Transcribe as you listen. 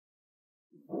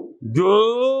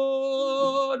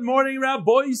Good morning,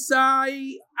 Rabbi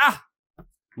Isai.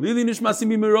 Lili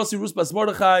Nishmasimi Mirosi Rus Bas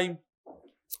Mordechai.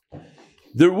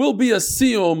 There will be a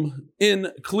siyum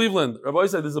in Cleveland. Rabbi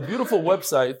Isai, there's a beautiful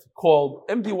website called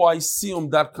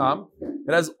mdysiyum.com.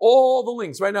 It has all the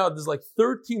links. Right now, there's like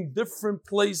 13 different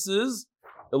places.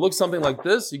 It looks something like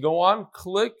this. You go on,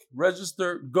 click,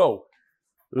 register, go.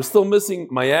 They're still missing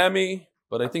Miami,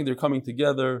 but I think they're coming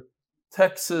together.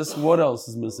 Texas, what else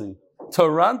is missing?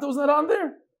 Toronto's not on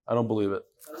there? I don't believe it.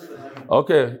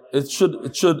 Okay, it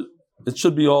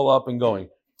should be all up and going.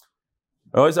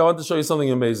 Alright, I want to show you something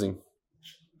amazing.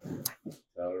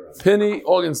 Penny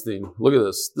Augenstein, look at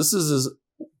this. This is his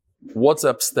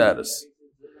WhatsApp status.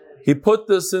 He put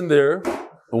this in there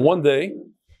in one day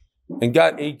and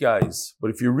got 8 guys.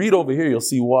 But if you read over here, you'll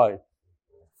see why.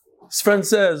 His friend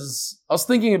says, I was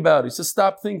thinking about it. He says,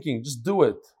 stop thinking, just do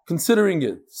it. Considering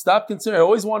it. Stop considering. I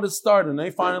always wanted to start and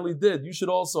they finally did. You should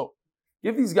also.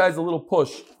 Give these guys a little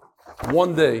push.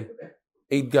 One day,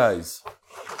 8 guys.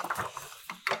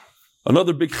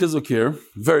 Another big chizuk here.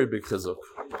 Very big chizuk.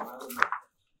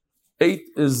 8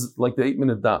 is like the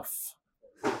 8-minute daf.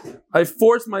 I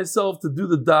forced myself to do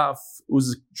the daf. It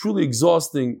was truly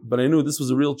exhausting, but I knew this was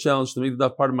a real challenge to make the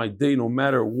daf part of my day no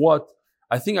matter what.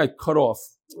 I think I cut off.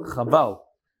 Chabal.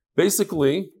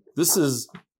 Basically, this is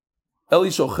Eli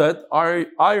Shochet,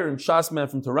 Iron Shas man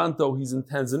from Toronto. He's in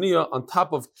Tanzania on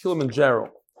top of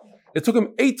Kilimanjaro. It took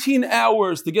him 18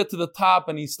 hours to get to the top,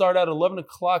 and he started at 11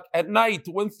 o'clock at night,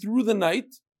 went through the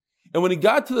night, and when he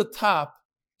got to the top,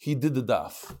 he did the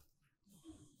daf.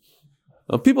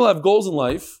 Now, people have goals in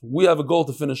life. We have a goal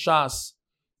to finish Shas.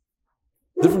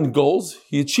 Different goals.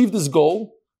 He achieved his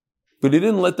goal, but he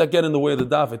didn't let that get in the way of the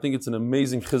daf. I think it's an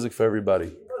amazing chizuk for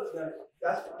everybody.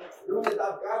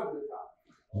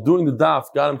 Doing the daf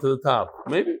got him to the top.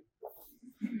 Maybe.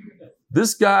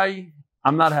 This guy,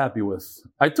 I'm not happy with.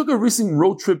 I took a recent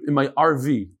road trip in my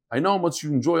RV. I know how much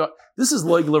you enjoy. This is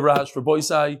Loig Larash for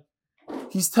Boisai.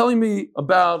 He's telling me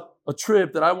about a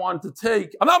trip that I wanted to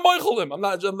take. I'm not moichel him. I'm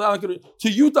not going to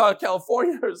Utah,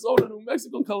 California, Arizona, New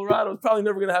Mexico, Colorado. It's probably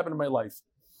never going to happen in my life.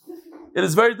 It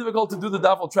is very difficult to do the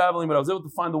daf while traveling, but I was able to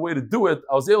find a way to do it.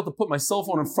 I was able to put my cell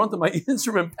phone in front of my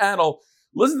instrument panel.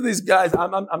 Listen to these guys.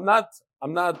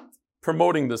 I'm not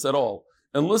promoting this at all.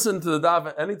 And listen to the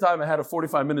daf anytime I had a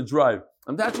 45-minute drive.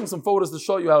 I'm attaching some photos to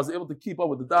show you how I was able to keep up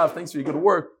with the daf. Thanks for your good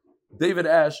work. David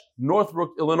Ash,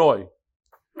 Northbrook, Illinois.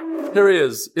 Here he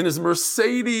is in his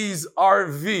Mercedes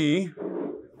RV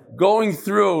going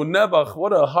through Nebuch.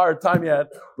 What a hard time he had,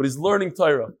 but he's learning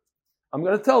Torah. I'm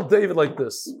going to tell David like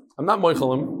this. I'm not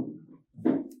moichel him.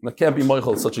 I can't be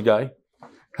moichel, such a guy.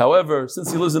 However,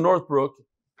 since he lives in Northbrook,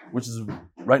 which is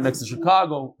right next to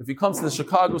Chicago, if he comes to the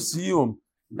Chicago Siyum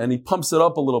and he pumps it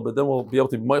up a little bit, then we'll be able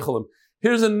to moichel him.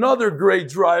 Here's another great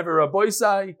driver, Rabbi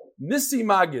Isai, Nissi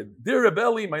Magid. Dear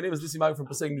Rebelli, my name is Nissi Magid from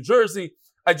Passaic, New Jersey.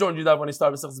 I joined you when I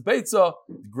started with Beitza.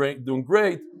 Great, doing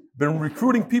great. Been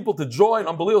recruiting people to join.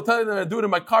 Unbelievable. Telling them I do it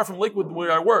in my car from Lakewood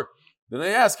where I work. Then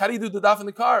they ask, how do you do the daf in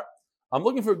the car? I'm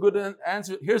looking for a good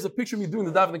answer. Here's a picture of me doing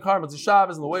the daf in the car. It's a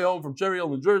Shabbos on the way home from Cherry Hill,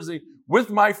 New Jersey, with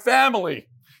my family.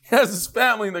 He has his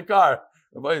family in the car.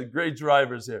 Rabbi, great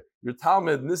drivers here. Your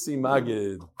Talmud, Nissi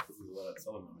Magid.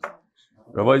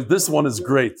 Rabbi, this one is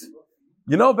great.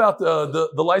 You know about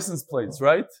the license plates,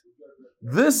 right?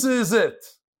 This is it.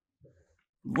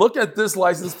 Look at this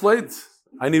license plate.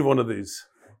 I need one of these.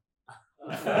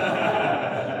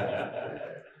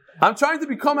 I'm trying to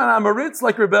become an Amaritz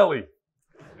like Rebelli.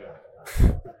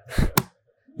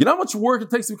 You know how much work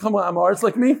it takes to become an Amaritz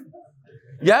like me?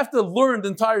 You have to learn the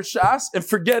entire Shas and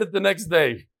forget it the next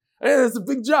day. Hey, it's a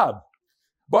big job.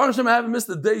 Baruch Hashem, I haven't missed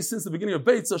a day since the beginning of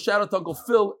Beit, so shout out to Uncle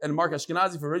Phil and Mark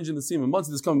Ashkenazi for arranging the scene in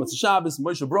Muncie. This coming Matzah Shabbos,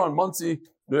 Moshe Braun, Muncie.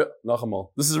 Nachamal.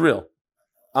 This is real.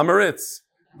 Amaritz.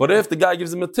 But if the guy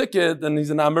gives him a ticket and he's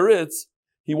an Amaritz,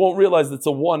 he won't realize it's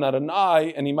a 1, not an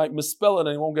I, and he might misspell it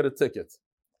and he won't get a ticket.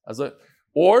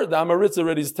 Or the Amaritz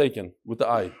already is taken with the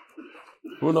I.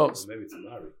 Who knows? Maybe it's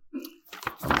Amari.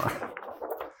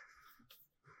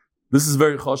 This is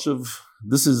very chashuv.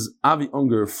 This is Avi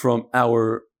Unger from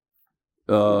our,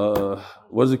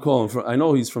 what does he call him? I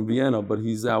know he's from Vienna, but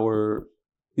he's our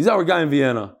guy in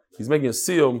Vienna. He's making a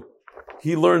siyum.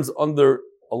 He learns under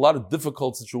a lot of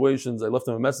difficult situations. I left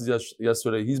him a message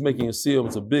yesterday. He's making a siyum.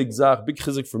 It's a big zach, big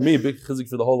chizik for me, big chizik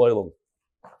for the whole olam.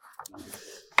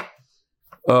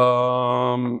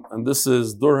 And this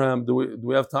is Durham. Do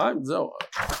we have time? No.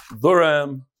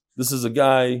 Durham. This is a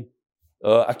guy,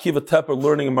 Akiva Tepper,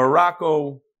 learning in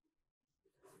Morocco.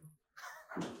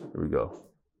 Here we go.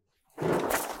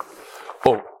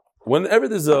 Oh, whenever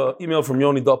there's an email from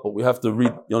Yoni Doppel, we have to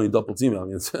read Yoni Doppel's email. I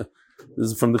mean,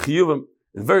 This is from the Chiyuvim.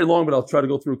 It's very long, but I'll try to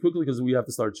go through it quickly because we have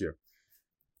to start here.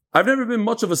 I've never been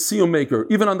much of a siyum maker.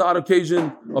 Even on the odd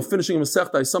occasion of finishing a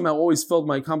Masechta, I somehow always felt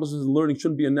my accomplishments in learning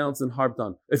shouldn't be announced and harped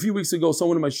on. A few weeks ago,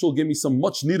 someone in my shul gave me some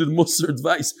much-needed Musar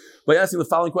advice by asking the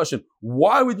following question: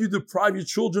 why would you deprive your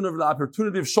children of the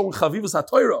opportunity of showing Chavivus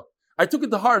HaTorah? I took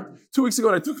it to heart 2 weeks ago,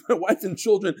 and I took my wife and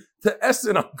children to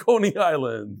Essen on Coney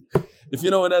Island. If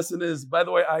you know what Essen is, by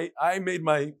the way, I made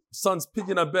my son's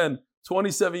Pidyon Ben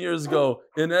 27 years ago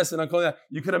in Essen on Coney Island.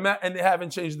 You can imagine, and they haven't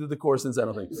changed the decor since, I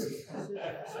don't think.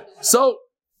 So,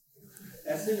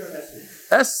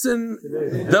 Essen,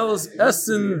 Delos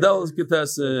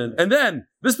Getessen. And then,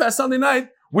 this past Sunday night,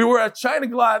 we were at China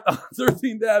Glad on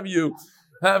 13th Avenue,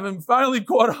 having finally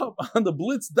caught up on the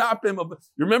Blitz Dapim.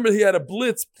 You remember he had a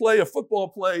Blitz play, a football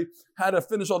play, had to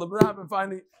finish all the Dapim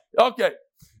finally. Okay.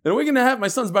 And we're going to have my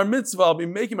son's bar mitzvah. I'll be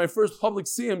making my first public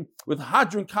siyum with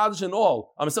Hadron Kaddish and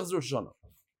all on Masechtas Rosh Hashanah.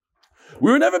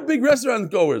 We were never big restaurant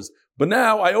goers, but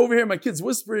now I overhear my kids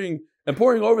whispering and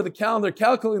poring over the calendar,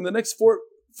 calculating the next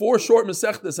four short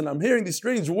Masechtas, and I'm hearing these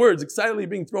strange words excitedly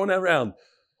being thrown around.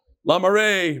 La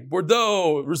Marais,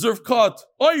 Bordeaux, Reserve Cut,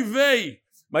 Oy vey.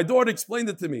 My daughter explained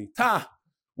it to me.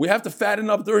 We have to fatten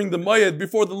up during the Mayed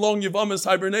before the long Yavamas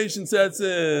hibernation sets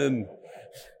in.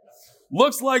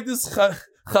 Looks like this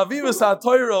Chavivus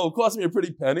HaTorah will cost me a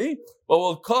pretty penny, but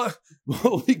we'll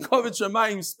be covered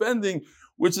Shemayim spending,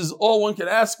 which is all one can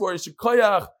ask for.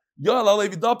 Shikoyach, Yal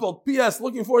Alevi Doppel. P.S.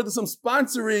 Looking forward to some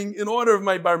sponsoring in honor of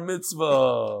my bar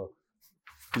mitzvah.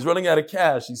 He's running out of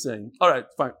cash, he's saying. All right,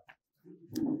 fine.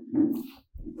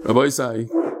 Rabbi Isai,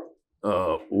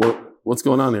 what's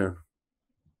going on here?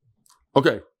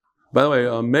 Okay. By the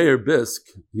way, Mayor Bisk,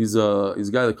 he's a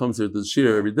guy that comes here to the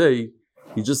shir every day.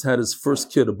 He just had his first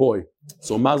kid, a boy.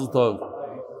 So Mazel Tov.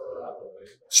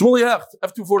 Shmuley Hecht,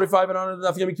 F245, and honor the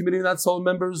Daf Yomi committee, that's all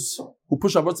members who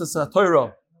push our Rotzah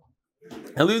Torah.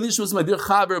 And Leonish was my dear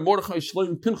Chaver, Mordechai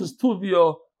Shloim, Pinchas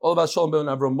Tuvio, all about Shalom Ben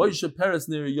Avram, Moshe Peretz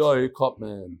near Yoy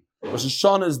Kopman. Rosh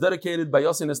Hashanah is dedicated by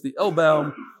Yossi Esti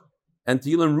Elbaum and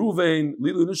Tehillim Ruvain,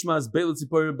 Lilu Nishmas, Beilat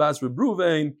Zipor Bas Reb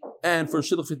Ruvain, and for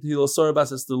Shidduch Tehillah Sarah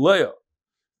Bas Esther Leah.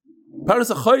 Paris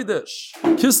Achodesh,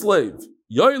 Kislev,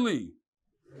 Yoili,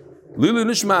 Lilu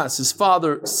Nishmas, his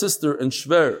father, sister, and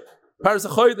Shver. Paris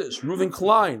Achodesh, Reuven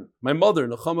Klein, my mother,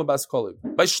 Nechama Bas Kolev.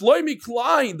 By Shloimi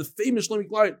Klein, the famous Shloimi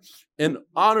Klein, in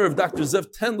honor of Dr. Zev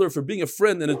Tendler for being a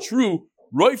friend and a true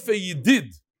Roife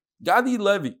Yidid, Gadi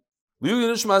Levi. Lilu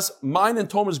Nishmas, mine and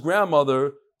Tomer's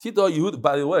grandmother, Tita Yehud.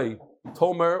 By the way,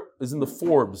 Tomer is in the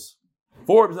Forbes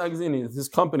magazine, it's his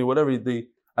company, whatever. I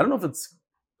don't know if it's,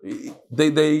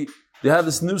 they have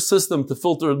this new system to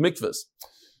filter mikvahs.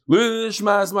 Lilu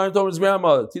Nishmas, mine and Tomer's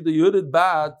grandmother, Tita Yehud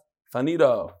Bat,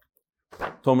 Fanita.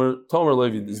 Tomer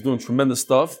Levi is doing tremendous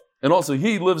stuff. And also,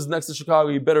 he lives next to Chicago.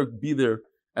 You better be there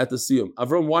at the Siyum.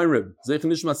 Avram Weinrib, Zeich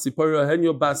Nishmat Sipora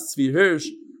Henyo Bas Tzvi Hirsch,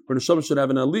 for the Neshama should have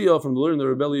an aliyah from the learning the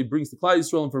rebellion brings to Klal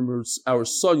Yisrael, and from our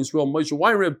son Yisrael Moshe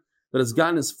Weinrib, that has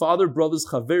gotten his father, brothers,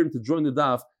 Chaverim to join the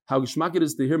daf. How geschmack it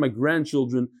is to hear my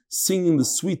grandchildren singing the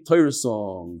sweet Torah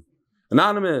song.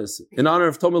 Anonymous, in honor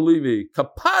of Tomer Levi,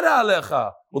 Kapara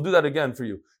Alecha. We'll do that again for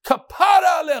you.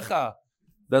 Kapara Alecha.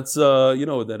 That's, you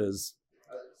know what that is.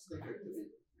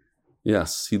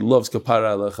 Yes, he loves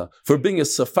Kapara Alecha. For being a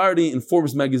Sephardi in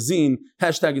Forbes magazine,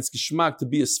 hashtag it's Gishmak to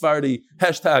be a Sephardi,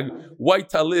 hashtag white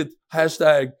talit,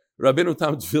 hashtag Rabbeinu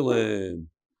Tam Tefillin.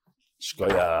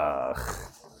 Shkoyach.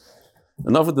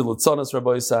 Enough of the Litzonas,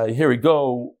 Rabbi Yisai. Here we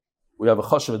go. We have a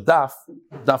Choshev Daf.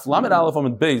 Daf Lamed Aleph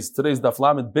Amid Beis. Today's Daf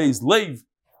Lamed Beis Leiv.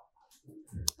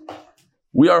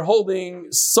 We are holding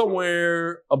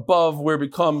somewhere above where it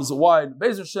becomes wide.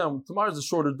 Beis Hashem, tomorrow's a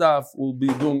shorter daf. We'll be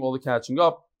doing all the catching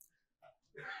up.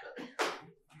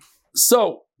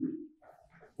 So,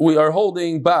 we are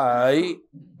holding by,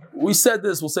 we said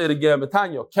this, we'll say it again,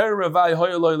 Betanya, Keren Revai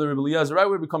Hoyaloi Rebbe Eliezer, right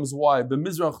where it becomes wide,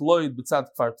 B'mizrach Loid B'tzat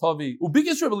Kfar Tovi,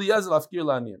 Ubigish Rebbe Eliezer Lafkir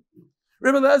Laniyim.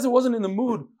 Rebbe Eliezer wasn't in the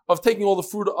mood of taking all the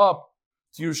fruit up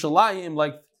to Yerushalayim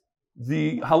like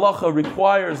the halacha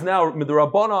requires now,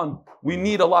 Midrabanan. We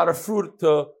need a lot of fruit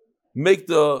to make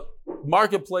the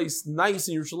marketplace nice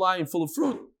in Yerushalayim, full of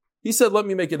fruit. He said, let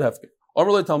me make it hefker.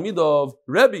 Amar Talmidov,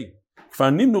 Rebbe,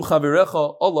 Kfar Nimnu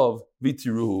Chavirecha Olav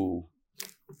Vitiruhu.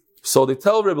 So they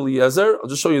tell Rebbe Eliezer, I'll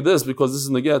just show you this because this is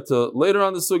going to get to later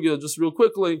on the sugya, just real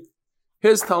quickly.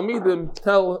 His Talmidim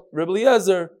tell Rebbe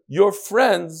Eliezer, your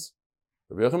friends,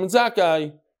 Rabbi Yochanan ben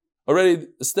Zakkai, already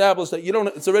established that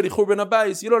it's already Churban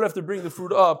Abayis, you don't have to bring the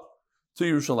fruit up to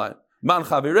Yerushalayim. Man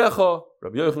Chavirecha,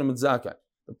 Rabbi Yochanan ben Zakkai.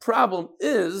 The problem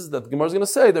is that the Gemara is going to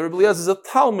say that Rebbe Eliezer is a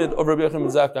Talmud of Rabbi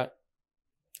Yochanan ben Zakkai.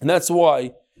 And that's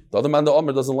why the other man, the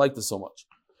Omer, doesn't like this so much.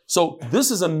 So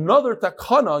this is another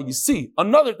takana, you see,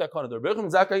 another takana. The Rabbi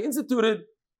Yochanan Zakkai instituted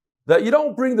that you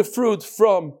don't bring the fruit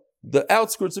from the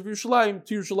outskirts of Yerushalayim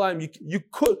to Yerushalayim. You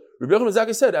could, Rabbi Yochanan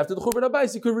Zakkai said, after the Churban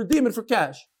Abayis, you could redeem it for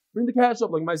cash. Bring the cash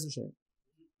up like Meiser Shem.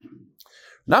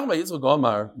 Nachma Yitzchak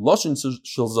Omar, Lashon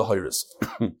Shel Zahiris.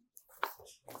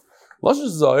 Lashon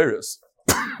Zahiris,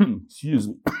 excuse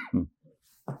me.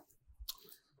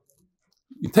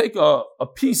 You take a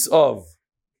piece of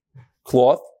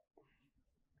cloth,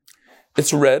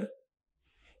 it's red,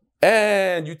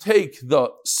 and you take the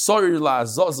Sarir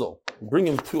La'azazel, bring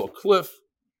him to a cliff,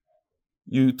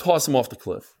 you toss him off the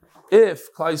cliff.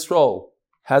 If Klal Yisrael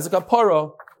has a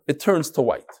kapara, it turns to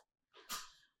white.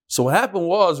 So what happened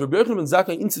was, Rabbi Yochanan ben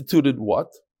Zakkai instituted what?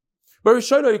 So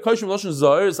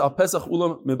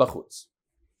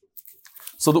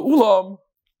the ulam,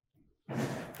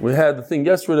 we had the thing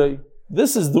yesterday,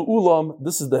 this is the ulam,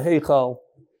 this is the heichal.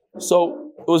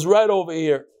 So it was right over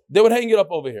here. They would hang it up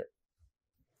over here.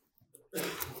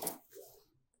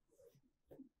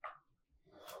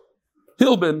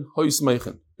 Hilbin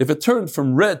hoyismeichen. If it turned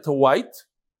from red to white,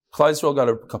 Klal Yisrael got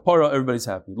a kapara, everybody's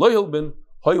happy. Lo hilbin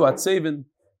hoyu atzevin.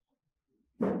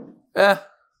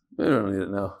 We don't need it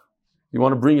now. You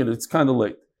want to bring it, it's kind of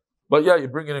late. But yeah, you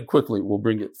bring it in quickly. We'll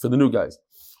bring it for the new guys.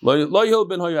 Lo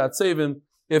hilbin hoyu atzevin.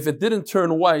 If it didn't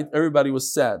turn white, everybody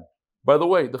was sad. By the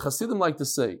way, the Hasidim like to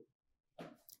say,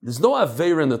 there's no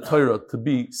aveira in the Torah to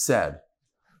be sad.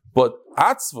 But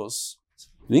atzvos,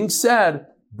 being sad,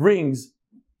 brings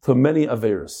to many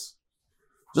aveiros.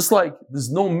 Just like there's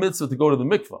no mitzvah to go to the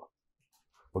mikvah.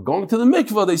 But going to the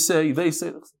mikvah, they say,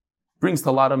 brings to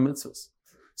a lot of mitzvahs.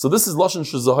 So this is Lashon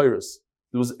Shazahiris.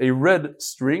 There was a red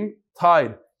string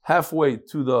tied halfway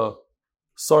to the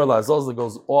Sar Lazaz that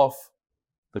goes off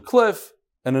the cliff,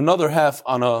 and another half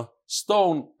on a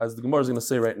stone, as the Gemara is going to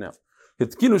say right now. They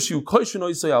said,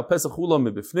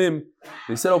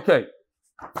 okay,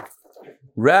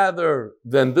 rather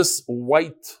than this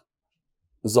white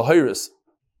Zahiris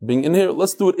being in here,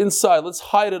 let's do it inside. Let's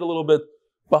hide it a little bit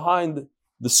behind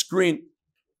the screen.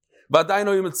 So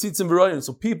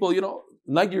people,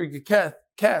 Nigerian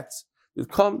cats, they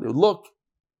come, they look.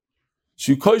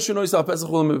 Save him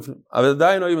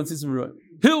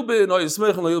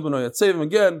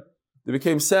again. They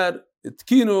became sad. They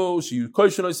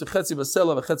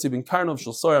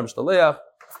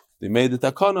made the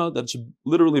takana that should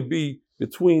literally be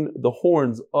between the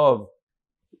horns of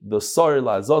the Sar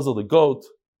La'azazel, the goat.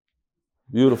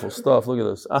 Beautiful stuff. Look at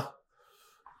this.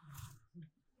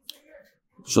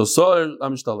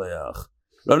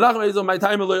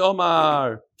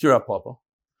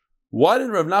 Why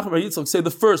didn't Rav Nachman bar Yitzchak say the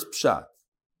first pshat?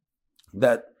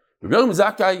 That Rabbi Yochanan ben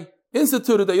Zakkai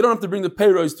instituted that you don't have to bring the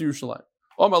peiros to Yerushalayim.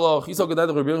 Rabbi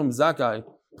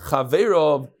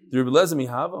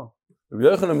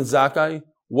Yochanan ben Zakkai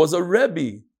was a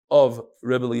rebbe of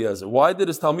Rebbe Eliezer. Why did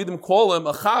his Talmidim call him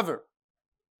a chaver?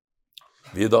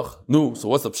 No, so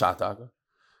what's the pshat?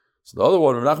 So the other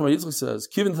one, Rav Nachman bar Yitzchak says,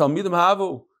 Kivin Talmidim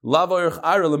havu lava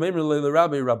ara lemeimri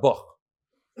le'Rabbi Rabbach.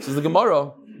 Says the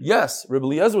Gemara, yes, Rebbe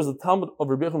Eliezer was a Talmud of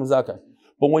Rabbi Yochanan ben Zakkai.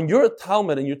 But when you're a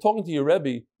Talmud and you're talking to your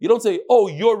Rebbe, you don't say, oh,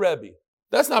 your Rebbe.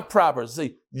 That's not proper.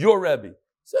 Say, your Rebbe.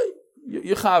 Say,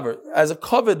 your Chaver. As a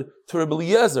covet to Rebbe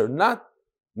Eliezer, not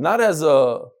as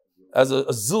a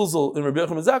zilzal in Rabbi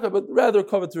Yochanan ben Zakkai, but rather a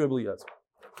covet to Rebbe Eliezer.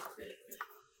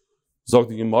 Zog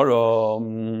the Gemara,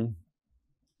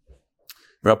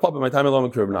 Rav Papa, my time alone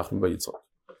with Rav Nachman bar Yitzchak.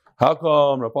 How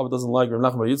come Rav Papa doesn't like Rav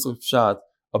Nachman bar Yitzchak's shot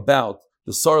about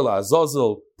the Sar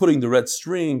La'azazel putting the red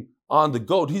string on the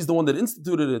goat? He's the one that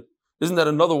instituted it. Isn't that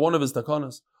another one of his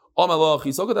takanas?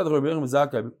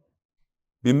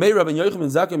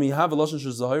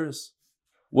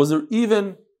 Was there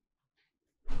even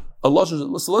a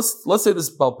lashon? So let's say this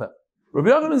Balpeh. Rabbi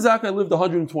Yochanan ben Zakkai lived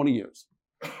 120 years.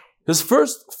 His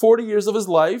first 40 years of his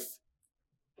life,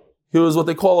 he was what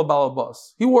they call a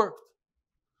balabas. He worked.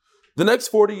 The next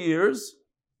 40 years,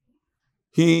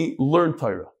 he learned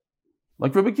Torah.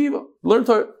 Like Rabbi Kiva, learned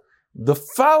Torah. The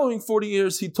following 40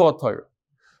 years, he taught Torah.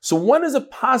 So when is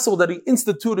it possible that he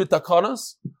instituted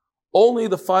takanas? Only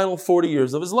the final 40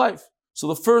 years of his life. So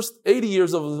the first 80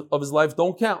 years of his life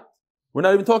don't count. We're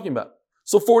not even talking about it.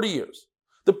 So 40 years.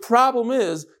 The problem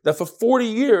is that for 40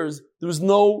 years, there was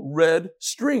no red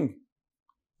string.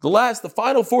 The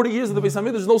final 40 years of the Beis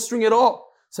Hamikdash, there's no string at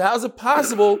all. So how is it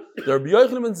possible that Rabbi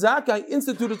Yochanan ben Zakkai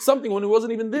instituted something when he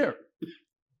wasn't even there?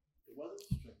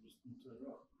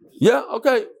 Yeah,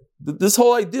 okay. This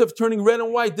whole idea of turning red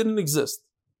and white didn't exist.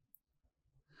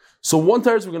 So one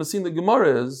teretz we're going to see in the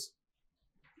Gemara is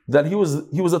that he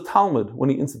was a Talmud when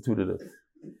he instituted it.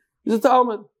 He's a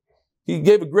Talmud. He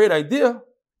gave a great idea,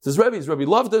 His Rebbe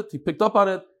loved it, he picked up on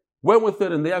it, went with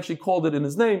it, and they actually called it in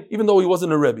his name, even though he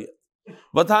wasn't a Rebbe yet.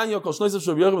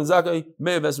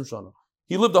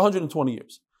 He lived 120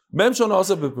 years.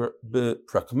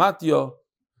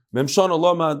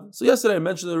 So yesterday I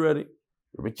mentioned it already.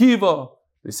 Rabbi Kiva,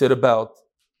 they said about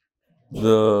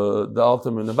the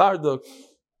Alter in Nevarduk.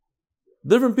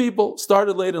 Different people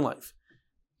started late in life.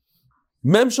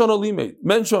 40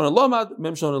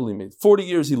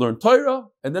 years he learned Torah,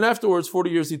 and then afterwards 40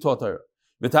 years he taught Torah.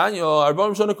 The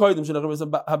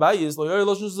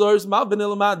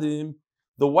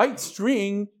white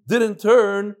string didn't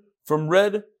turn from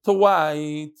red to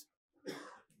white.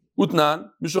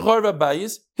 The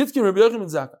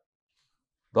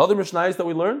other Mishnayos that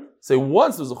we learned say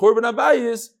once there's a Churban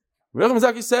Abayis, Rabbi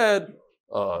Zaki said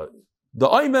the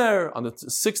Omer on the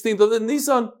 16th of the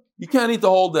Nisan, you can't eat the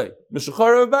whole day.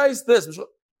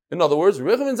 In other words,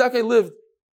 Rabbi Zaki lived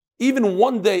even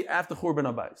one day after Churban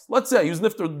Abayis. Let's say he was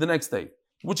nifter the next day,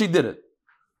 which he didn't.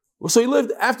 So he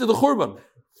lived after the Churban.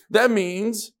 That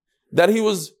means that he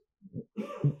was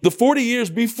the 40 years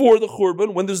before the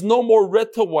Churban, when there's no more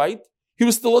red to white, he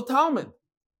was still a Talmud.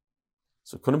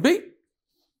 So it couldn't be.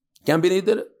 Can't be that he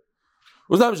did it.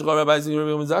 So what's the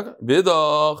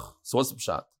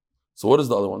pshat? So what does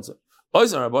the other one say?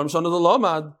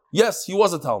 Yes, he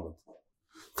was a Talmud.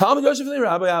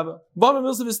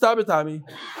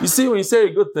 You see, when you say a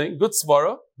good thing, good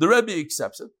svara, the Rebbe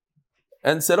accepts it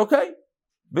and said, okay.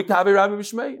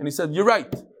 And he said, you're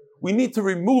right. We need to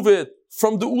remove it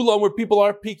from the ulam where people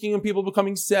are peaking and people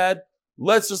becoming sad.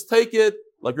 Let's just take it.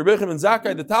 Like Rebbe and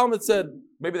Zakkai, the Talmud said,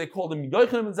 maybe they called him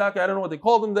Yochanan and Zakkai, I don't know what they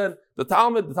called him then. The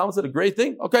Talmud said a great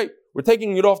thing. Okay, we're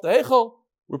taking it off the Heichel,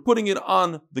 we're putting it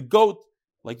on the goat,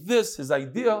 like this, his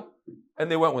idea,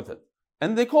 and they went with it.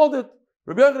 And they called it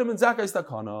Rebbe Yochanan and Zakkai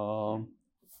Stakana.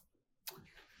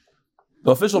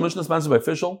 The official Mishnah sponsored by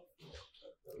official,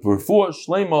 for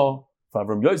Shlema,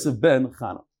 Favram Yosef ben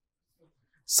Chana.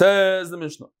 Says the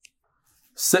Mishnah.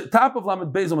 Top of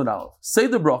Lamed Beis Amud Aleph. Say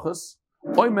the brachas.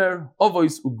 Omer,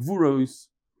 Ovois, Ugvuros,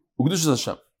 Ugdushas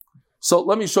Hashem. So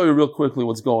let me show you real quickly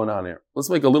what's going on here. Let's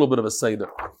make a little bit of a seder.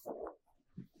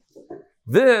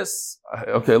 This,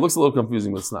 okay, it looks a little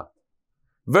confusing, but it's not.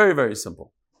 Very, very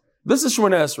simple. This is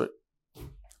Shemona Esrei.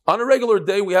 On a regular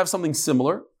day, we have something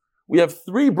similar. We have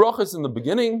 3 brachas in the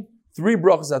beginning, 3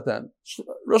 brachas at the end.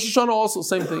 Rosh Hashanah also,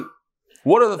 same thing.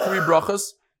 What are the 3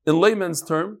 brachas? In layman's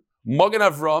term, Magen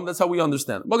Avram, that's how we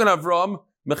understand it. Magen Avram,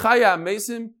 Mechaya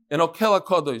HaMesim, and Okel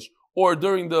HaKadosh, or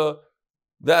during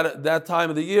that time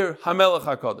of the year, Hamelech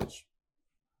HaKadosh.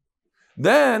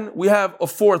 Then we have a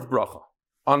 4th bracha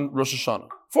on Rosh Hashanah.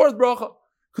 4th bracha,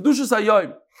 Kedushas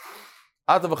HaYom,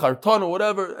 Atav HaChartan or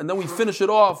whatever, and then we finish it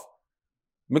off,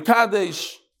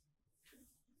 Mekadesh,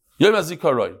 Yom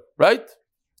HaZikaron, right?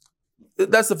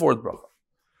 That's the 4th bracha.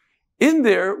 In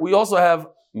there, we also have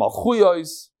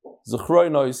Malchuyos,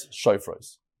 Zechroinos,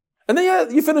 Shofros. And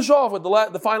then you finish off with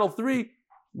the final 3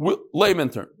 layman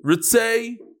term.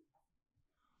 Ritzei,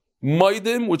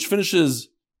 Maidim, which finishes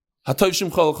Hatoiv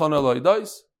Shimcha L'chana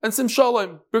L'Aydais, and Sim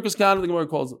Shalom, Birkus Kahana, the Gemara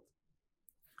calls it.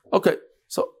 Okay,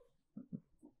 so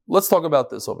let's talk about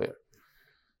this over here.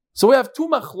 So we have 2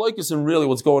 machloikis in really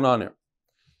what's going on here.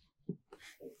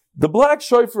 The black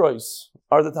shofros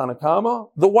are the Tanakama,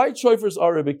 the white shofars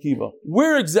are Rebbe Kiva.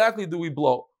 Where exactly do we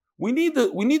blow? We need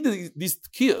these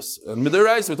tkiyas. And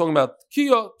Midarais, we're talking about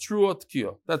tkiya, trua,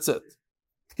 tkiya. That's it.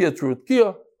 Tkiya, trua,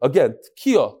 tkiya. Again,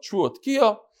 tkiya, trua,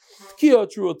 tkiya. Tkiya,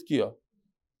 trua, tkiya.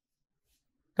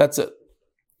 That's it.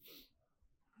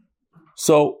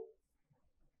 So,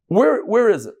 where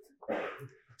is it?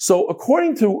 So,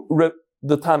 according to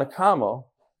the Tanakama,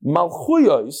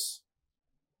 Malchuyos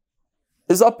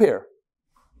is up here.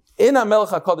 In HaMelech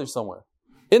HaKadosh somewhere.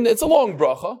 It's a long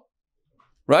bracha,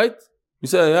 right? You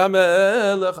say,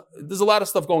 there's a lot of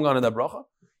stuff going on in that bracha.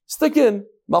 Stick in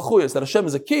Malchuyos, that Hashem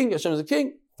is a king,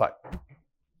 fine.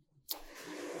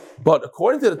 But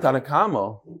according to the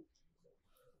Tanakama,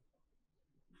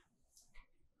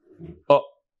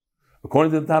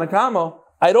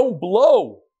 I don't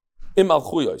blow in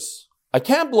Malchuyos. I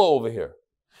can't blow over here.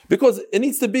 Because it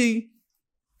needs to be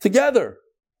together.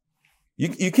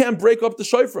 You can't break up the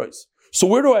shofros. So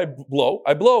where do I blow?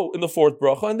 I blow in the 4th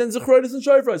bracha, and then Zechroides and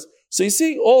shofros. So you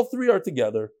see, all 3 are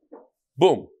together.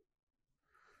 Boom.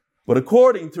 But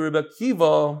according to Rebbe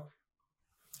Kiva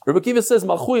says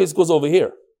Malchuyos goes over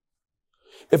here.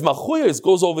 If Malchuyos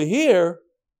goes over here,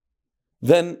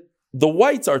 then the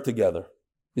whites are together.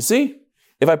 You see?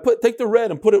 If I take the red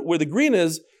and put it where the green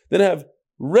is, then I have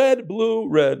red, blue,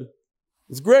 red.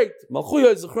 It's great.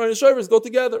 Malchuyos, Zechroides, and shofros go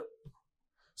together.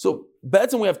 So,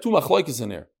 Be'etzim we have 2 machloikis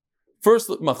in here. First,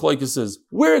 Machlokes is,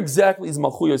 where exactly is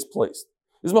Malchuyos placed?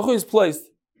 Is Malchuyos placed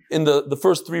in the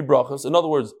first three brachas? In other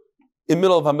words, in the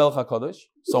middle of HaMelech HaKadosh,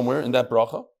 somewhere in that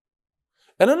bracha.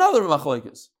 And another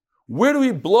Machlokes, where do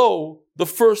we blow the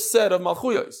first set of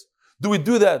Malchuyos? Do we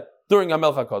do that during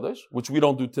HaMelech HaKadosh, which we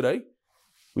don't do today?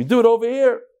 We do it over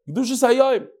here. Kedushas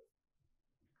Hayom.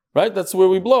 Right? That's where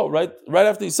we blow, right? Right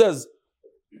after he says,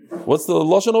 what's the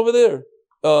Lashon over there?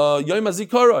 Yom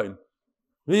HaZikaron.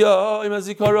 Yom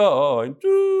HaZikaron.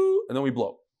 And then we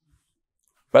blow.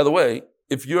 By the way,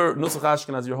 if you're Nusach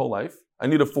Ashkenaz your whole life, I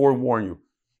need to forewarn you.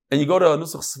 And you go to a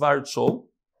Nusach Sfard Shul,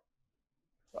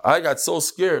 I got so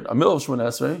scared. I'm middle of Shemon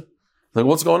Esrei. Like,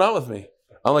 what's going on with me?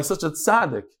 I'm like such a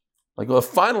tzaddik. Like, well,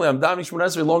 finally, I'm davening Shemon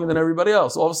Esrei longer than everybody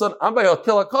else. All of a sudden, I'm by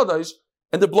Hakel HaKadosh,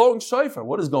 and they're blowing shofar.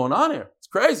 What is going on here? It's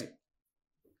crazy.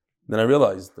 Then I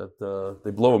realized that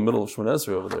they blow in the middle of Shemon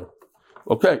Esrei over there.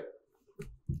 Okay.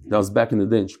 That was back in the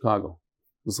day in Chicago.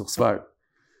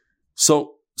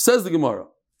 So, says the Gemara,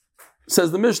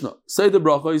 says the Mishnah, say the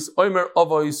brachos, oimer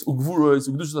avos, ugvuros,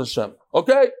 ugdushas Hashem.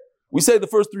 Okay? We say the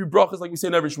first three brachas like we say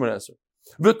in every Shemon Esrei.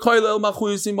 V'koilel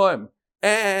malchuyos imayim.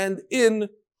 And in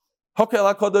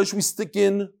Hakel HaKadosh, we stick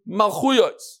in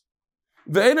Malchuyos.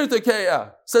 Ve'ener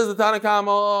tekeya, says the Tanna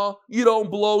Kama, you don't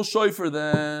blow shofar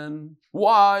then.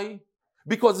 Why?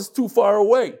 Because it's too far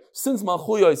away. Since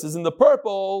Malchuyos is in the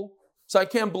purple, so I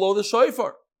can't blow the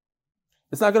shofar.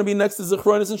 It's not going to be next to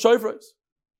Zichronis and shofars.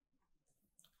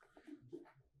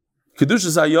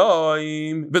 Kedushas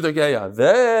Hayom, v'tekeya.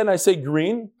 Then I say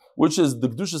green, which is the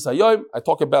Kedushas Hayom. I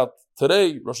talk about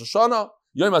today, Rosh Hashanah,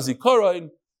 Yom HaZikaron.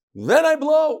 Then I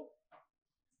blow.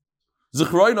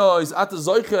 Zichronos, Ata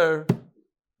Zoicher,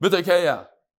 B'tekeya.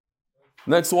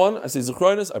 Next one, I say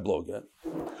Zichronos, I blow again.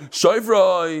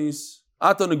 Shofros,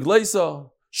 Ata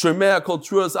Negleisa, Shemea Kol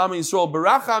Truas Ami Yisrael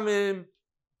Barachamim.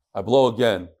 I blow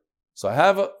again. So I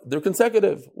have they're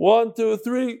consecutive. 1, 2,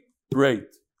 3.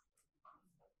 Great.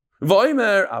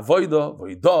 V'oimer, Avoida,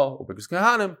 Voida, Upekus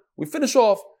Kahanim. We finish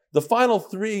off the final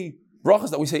three brachas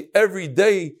that we say every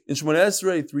day in Shemon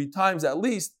Esrei 3 times at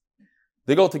least.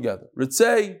 They go together.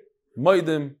 Ritzei,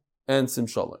 Maidim, and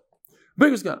Simshalim.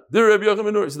 Biggest kind. So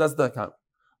that's that kind.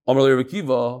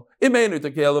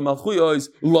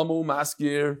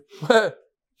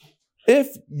 If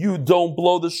you don't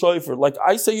blow the shofar like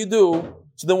I say you do,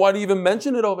 so then why do you even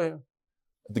mention it over here?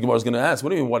 The Gemara is going to ask, what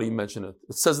do you mean, why do you mention it?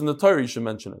 It says in the Torah you should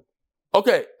mention it.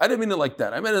 Okay, I didn't mean it like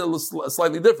that. I meant it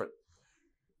slightly different.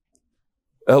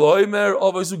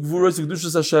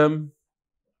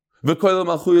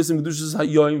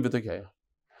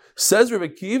 Says Rebbe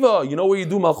Kiva, you know where you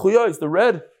do Malchuyos? The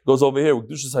red goes over here with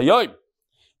Kedushas Hayom.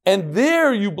 And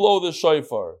there you blow the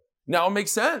shofar. Now it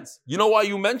makes sense. You know why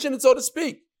you mention it, so to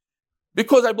speak?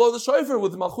 Because I blow the shofar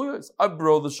with Malchuyos. I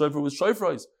blow the shofar with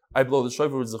shofars. I blow the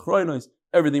shofar with Zichronos.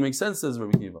 Everything makes sense, says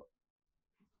Rebbe Kiva.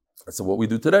 That's what we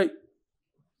do today.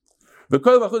 And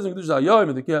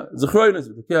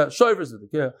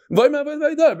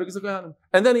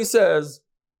then he says,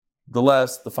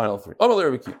 the final three.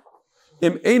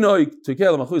 Ask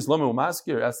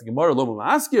the Gemara,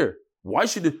 why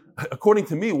should it, according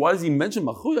to me, why does he mention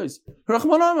Malchuyos?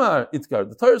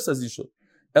 The Torah says he should.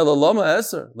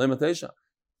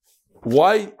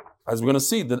 Why, as we're going to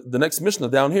see, the next Mishnah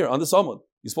down here on this Amud,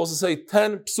 you're supposed to say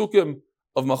 10 psukim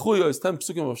of Malchuyos, 10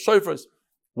 psukim of shofars.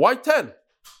 Why 10?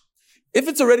 If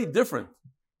it's already different,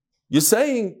 you're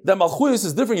saying that Malchuyos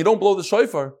is different, you don't blow the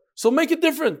shofar, so make it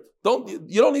different.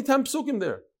 You don't need 10 psukim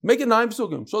there. Make it 9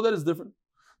 psukim. Show that it's different.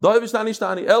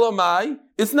 Elamai,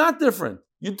 it's not different.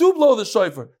 You do blow the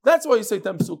shofar. That's why you say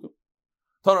 10 psukim.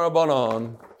 Tana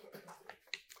Rabbanan.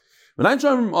 When I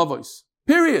try from Avos,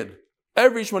 period.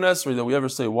 Every Shemon Esrei that we ever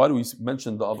say, why do we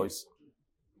mention the Avos?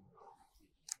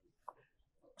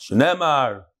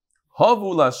 Shneimar,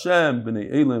 Havu Lashem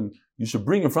b'nei Elim. You should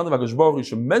bring in front of HaKadosh Baruch Hu, you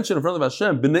should mention in front of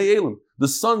Hashem, b'nei Elim, the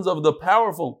sons of the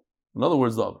powerful. In other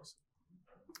words, the Avos.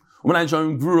 When I try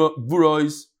from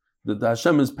Gvurois, that the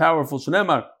Hashem is powerful.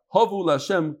 Shneimar, Havu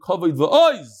Lashem kavod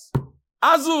v'oiz.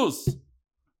 Azus.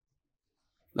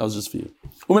 That was just for you.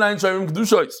 When I try from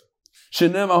Kedushois,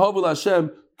 Shneimar Havu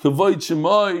Lashem kavod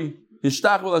shemoi.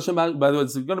 Hishtach Hashem. By the way,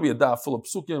 it's going to be a daf full of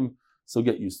psukim, so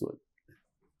get used to it.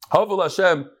 Havu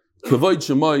Hashem kavod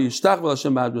shemoi. Hishtach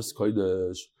Hashem b'hadras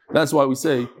kodesh. That's why we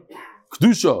say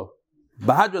kedusha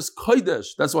b'hadras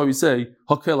kodesh. That's why we say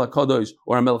Hakel HaKadosh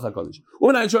or HaMelech HaKadosh.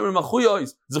 When I try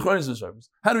Malchuyos, Zichronos v'Shavos.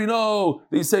 How do we know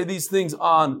they say these things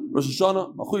on Rosh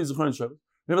Hashanah? Malchuyos, Zichronos v'Shavos.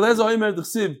 Nevertheless, Omer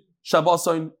d'chsiv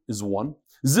Shabboson is 1,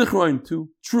 Zichron 2,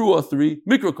 Trua 3,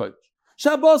 Mikra Kodesh.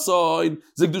 Shabboson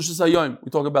Zikdushas Hayom. We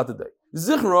talk about today.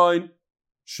 Zichron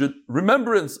should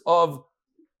remembrance of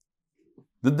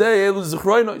The day Elu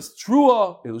Zichroino is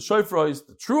Trua, Elu Shofar is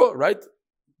the Trua, right?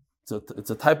 It's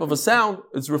a type of a sound.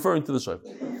 It's referring to the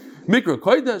shofar. Mikra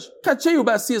Kodesh, Kacheyu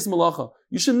Basiyas Malacha.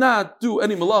 You should not do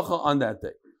any malacha on that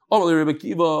day.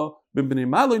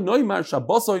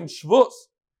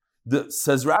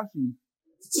 Says Rashi,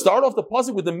 start off the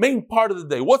pasuk with the main part of the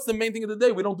day. What's the main thing of the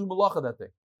day? We don't do malacha that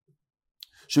day.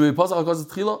 Should we pasuk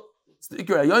hakazat tchila? It's the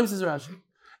ikra ayom, says Rashi.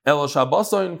 Elo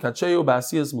Shabboson Kacheyu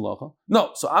Basiyas Malacha.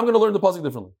 No, so I'm going to learn the pasuk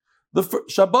differently. The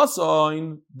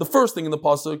Shabboson, the first thing in the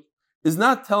pasuk, is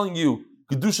not telling you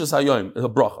Kedushas Hayom, a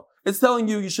bracha. It's telling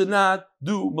you should not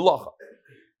do malacha.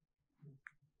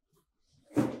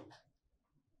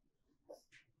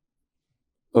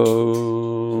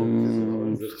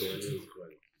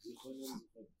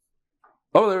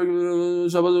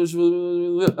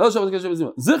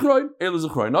 Zichroin, Elu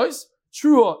Zichroin, nice.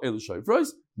 Trua, Elu Shofar,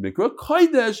 Mikra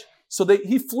Kodesh. So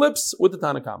he flips with the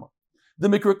Tanakama. The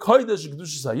Mikra Kodesh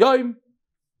Kedushas Hayom,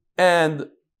 and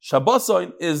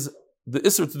Shabboson is the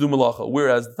Isser to do malacha,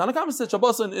 whereas the Tanakama said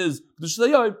Shabboson is Kedushas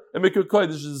Hayom and Mikra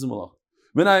Kodesh is malacha.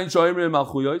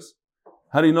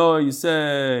 How do you know you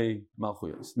say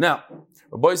Malchuyos? Now,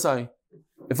 Rabbi Isai,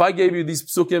 if I gave you these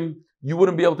psukim, you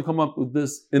wouldn't be able to come up with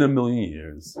this in a million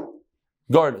years.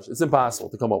 Garnish, it's impossible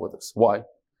to come up with this. Why?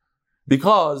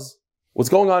 Because what's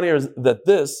going on here is that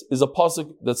this is a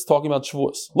pasuk that's talking about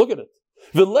Shavuos. Look at it.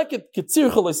 Talking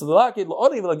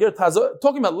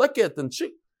about leket and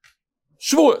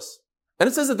Shavuos. And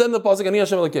it says at the end of the pasuk, Ani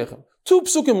Hashem Elokechem. 2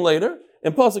 psukim later,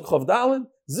 in pasuk Chav Daled,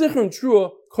 Zichron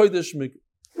Trua Kodesh Mikra.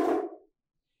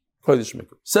 Kodesh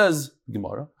Mikra. Says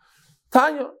Gemara,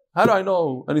 Tanya, how do I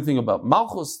know anything about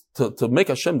Malchus to make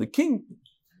Hashem the king?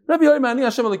 Rabbi Yoim Ani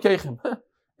Hashem Elokechem.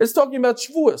 It's talking about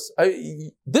Shavuos.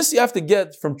 This you have to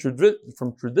get from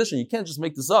tradition. You can't just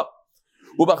make this up.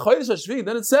 Then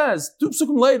it says 2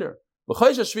 psukim later.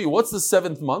 What's the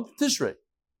 7th month? Tishrei.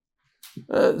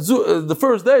 The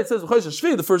first day it says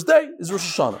the first day is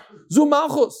Rosh Hashanah. Zu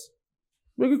Malchus.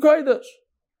 Mikra Kodesh.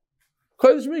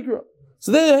 Kodesh Mikra.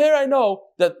 So then here I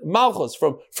know that Malchus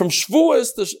from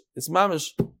Shavuos to it's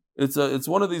mamish. It's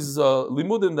one of these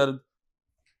limudim that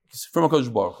it's from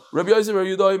HaKadosh Baruch Hu. Rabbi Yosef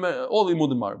Yehuda all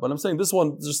limudim are, but I'm saying this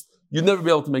one just you'd never be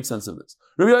able to make sense of this.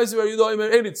 Rabbi Yosef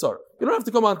Yehuda Eid Tzar. You don't have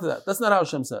to come on to that. That's not how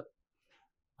Hashem said.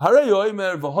 Harei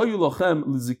Yoimer v'hoyu lochem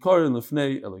l'zikaron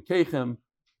l'fnei Elokechem.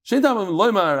 Sheitam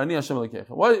loymar ani Hashem Elokechem.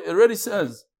 Why it already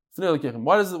says l'fnei Elokechem?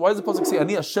 Why does the pasuk say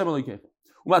ani Hashem Elokechem?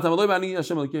 This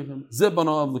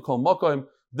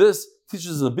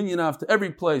teaches a binyan to every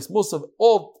place, most of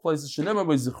all places. Anytime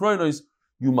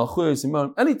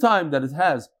that it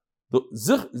has the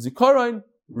zikaron,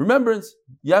 remembrance,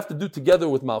 you have to do together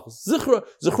with malchus.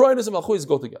 Zichronos and malchus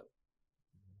go together.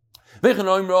 Where do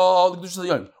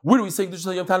we say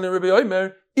Kedushas Hayom? Rabbi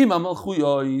Omer, Imam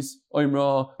Malchuyos,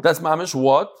 Oimra. That's mamish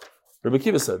what Rabbi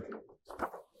Kiva said.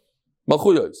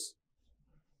 Malchuyos.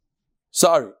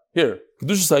 Sorry, here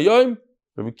Kedushas Hayom.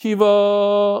 Rabbi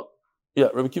Kiva. Yeah,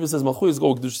 Rabbi Kiva says Malchuyos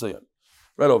go Kedushas Hayom.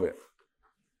 Right over here.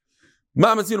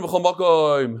 Now,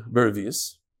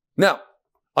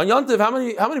 on Yontif, how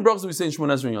many brachos do we say in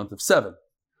Shemona Esrei Yontif? 7.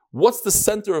 What's the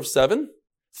center of 7?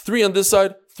 3 on this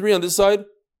side, 3 on this side.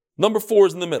 Number 4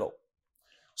 is in the middle.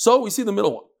 So we see the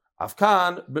middle one.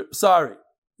 Afkan, sorry.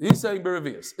 He's saying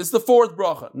Beravias. It's the 4th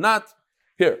bracha, not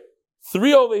here.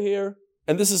 3 over here,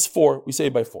 and this is 4. We say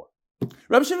it by 4.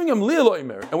 Rabbi Shimon Gamliel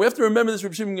Oimer, and we have to remember this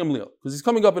Rabbi Shimon Gamliel, because he's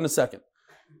coming up in a second.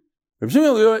 Rabbi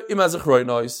Shimon Gamliel, Imazachroy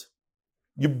noise.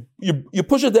 You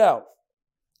push it down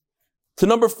to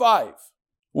number 5.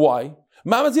 Why?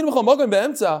 Now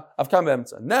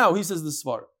he says this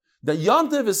far. The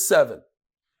Yontiv is 7.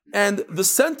 And the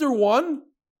center one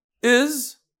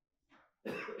is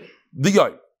the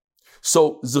Yom.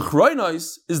 So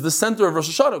Zichronos is the center of Rosh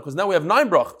Hashanah, because now we have 9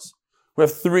 brachas. We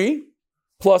have 3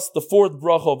 plus the 4th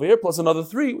bracha over here, plus another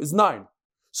 3 is 9.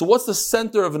 So what's the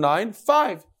center of 9?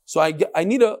 5. So I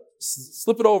need to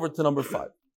slip it over to number 5.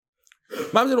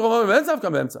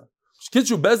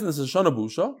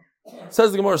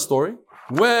 Says the Gemara story.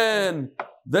 When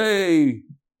they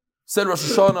said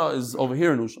Rosh Hashanah is over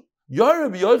here in Usha,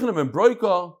 Rabbi Yochanan ben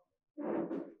Broika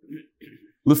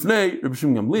Lifnei Rabbi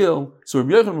Shimon Gamliel. So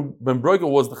Rabbi Yochanan ben Broika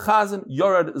was the Chazan.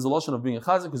 Yared is a lashon of being a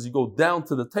Chazan because you go down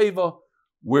to the Teva,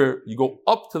 where you go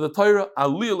up to the Torah,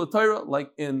 Aliyah the Torah,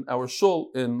 like in our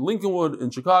shul in Lincolnwood in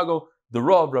Chicago. The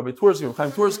Rav, Rabbi Twersky, Rabbi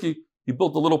Chaim Twersky, he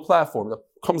built a little platform that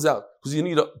comes out because you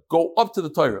need to go up to the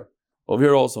Torah. Over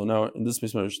here also, now in this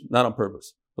space, not on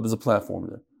purpose, but there's a platform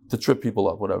there to trip people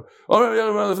up, whatever.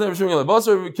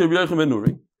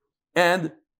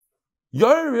 And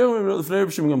Yar Rabbi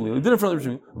Shimon Gamliel, he did it in front of Rabbi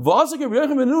Shimon. Who's Rabbi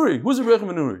Yochanan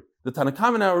ben Nuri? The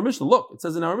Tanakam in our Mishnah, look, it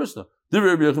says in our Mishnah,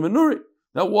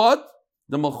 now what?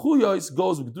 The Malchuyos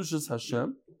goes with Kedushas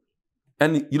Hashem,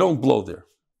 and you don't blow there.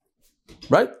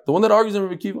 Right? The one that argues in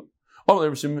Rabbi Akiva. We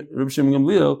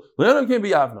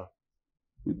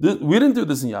didn't do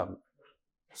this in Yavna.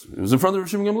 It was in front of Rabbi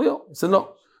Shimon Gamliel. He said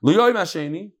no.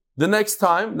 The next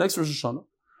time, next Rosh Hashanah,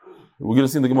 we're going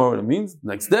to see in the Gemara what it means.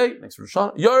 Next day, next Rosh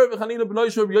Hashanah.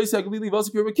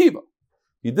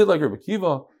 He did like Rabbi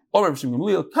Akiva.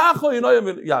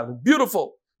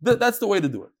 Beautiful. That's the way to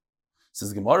do it.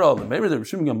 Says the Gemara, maybe the Rabbi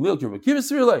Shimon Gamliel, Rabbi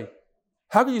Akiva,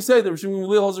 how can you say that Rabbi Shimon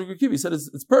Gamliel holds Rabbi Akiva? He said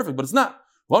it's perfect, but it's not.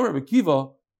 Rabbi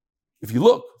Akiva, if you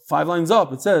look 5 lines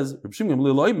up, it says Rabbi Shimon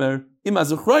Gamliel Oimer im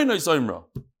azechrayno soimra.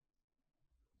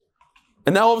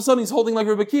 And now all of a sudden he's holding like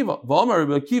Rabbi Akiva. V'amar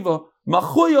Rabbi Akiva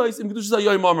machuyos im kedushas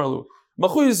hayoyim amarlu.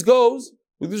 Machuyos goes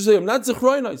with kedushas hayoyim, not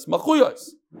zechraynos.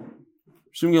 Machuyos.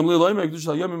 Shimon Gamliel Oimer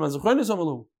kedushas hayoyim im azechraynos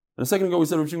amarlu. And a second ago we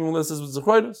said Rabbi Shimon Gamliel says with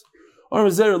zechraynos. Or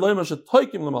Zer Loimer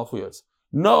shetoikim lemalchuyos.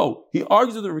 No, he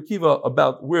argues with Rabbi Akiva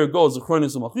about where it goes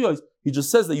zechraynos and malchuyos. He just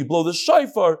says that you blow the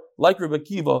shofar like Rabbi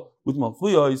Akiva with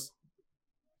malchuyos.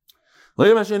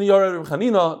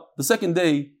 The second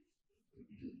day,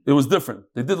 it was different.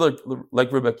 They did like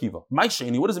Rabbi Akiva. My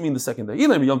sheni, what does it mean the second day? It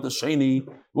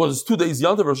was 2 days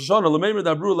Yom Tov Rosh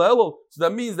Hashanah. So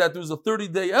that means that there was a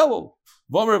 30-day Elul.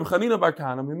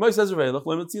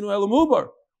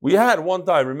 We had one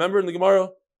time, remember in the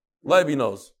Gemara? Levi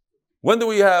knows. When do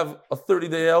we have a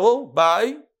 30-day Elul?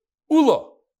 By Ula.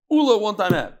 Ula one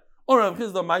time had.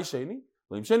 It's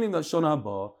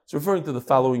referring to the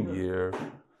following year.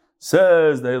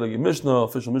 Says the Heilige Mishnah,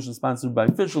 official Mishnah sponsored by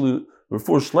officially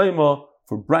for Shleima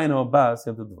for Brian Abbas.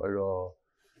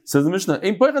 Says the Mishnah,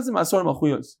 you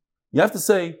have to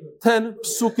say 10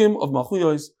 psukim of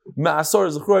Machuyos, Ma'asar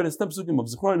Zechronis, 10 psukim of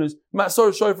Zechronis,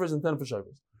 Ma'asar Shofars, and 10 for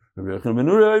Shofars.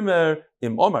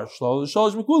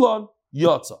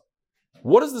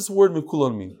 What does this word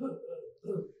Mikulan mean?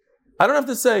 I don't have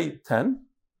to say 10.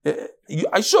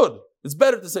 I should. It's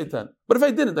better to say 10. But if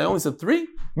I didn't, I only said 3.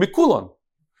 Mikulan.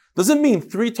 Does it mean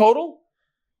 3 total?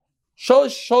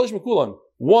 Shalish Mikulan.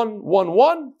 1, 1,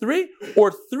 1, 3,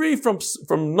 or 3 from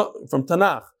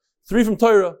Tanakh, 3 from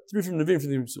Torah, 3 from Nevi'im,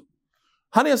 3 from Psukim.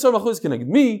 Hani Asar Machuz Keneged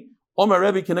me, Omar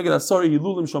Rebbe Keneged Asari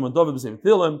Hilulim Shama David B'Sevim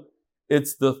Tilim.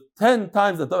 It's the 10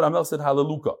 times that David HaMelech said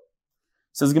Hallelujah.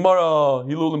 Says Gemara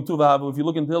Hilulim Tuvahavu. If you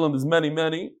look in Tilim, there's many.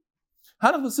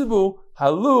 Hanach L'Sibu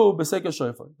Halu B'Seika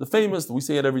Shofar. The famous, we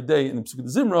say it every day in the Psukim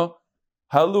Zimra.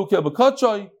 Halu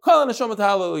Kebakachai Kol Neshamat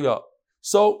Hallelujah.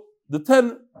 So the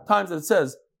 10 times that it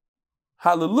says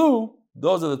Hallelujah,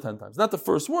 those are the 10 times. Not the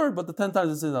first word, but the 10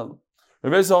 times it says Hallelujah.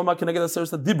 Why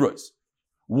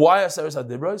Aseres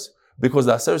HaDibros? Because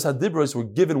the Aseres HaDibros were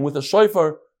given with a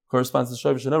shofar, corresponds to the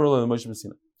shofar Shenever Lo Moshe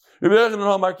Messina.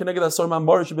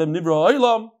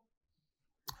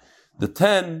 The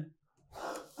 10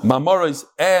 Mamoros,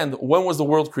 and when was the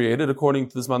world created according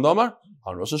to this Mandamar?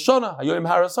 On Rosh Hashanah, Hayoim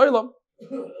Haras Haylam.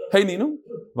 Hey Ninu,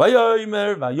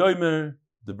 Vayomer,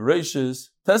 the Bereshis,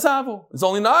 Tesavu. It's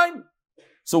only 9.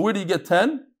 So where do you get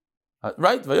 10?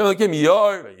 Right? 10.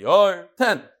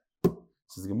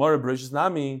 Says the Gemara, Bereshis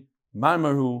Nami,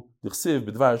 Marmaru, Dichsiv,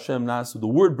 B'dvar Hashem Nasu. The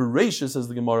word Bereshis, says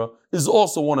the Gemara, is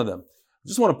also one of them. I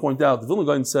just want to point out, the Vilna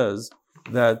Gaon says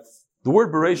that the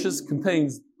word Bereshis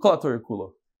contains Kol HaTorah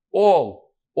Kula,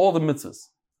 all the mitzvahs.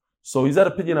 So he's at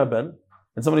a Pidyon Haben,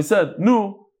 and somebody said,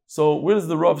 "No." So where does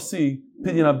the Rav see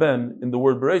Pidyon Haben in the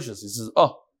word Bereshis? He says,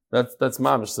 that's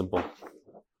mamish simple.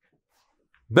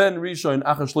 Ben Rishon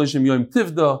Achar Shleishim Yom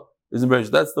Tivda is in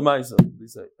Bereshis. That's the Ma'isa, they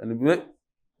say. And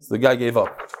so the guy gave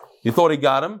up. He thought he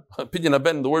got him. Pidyon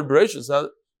Haben in the word Bereshis.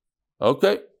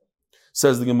 Okay.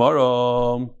 Says the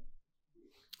Gemara.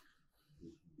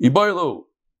 Ibaylo.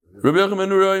 What is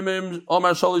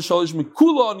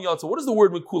the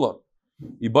word Mikulan?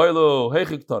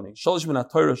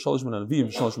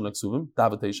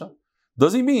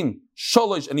 Does he mean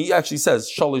Shalish? And he actually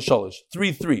says Shalish.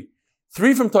 3.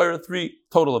 3 from Torah, 3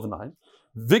 total of 9.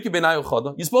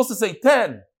 You're supposed to say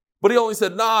 10, but he only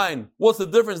said 9. What's the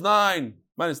difference? 9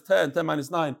 minus 10, 10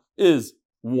 minus 9 is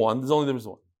 1. There's only difference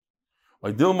 1.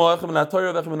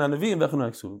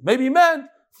 Maybe he meant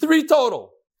 3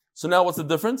 total. So now what's the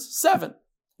difference? 7.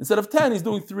 Instead of 10, he's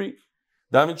doing 3.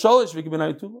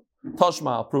 Tashma,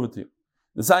 I'll prove it to you.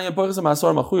 You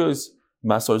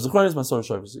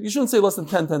shouldn't say less than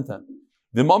 10.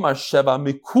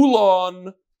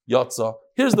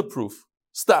 Here's the proof.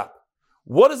 Stop.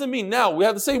 What does it mean? Now we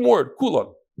have the same word,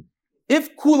 kulon.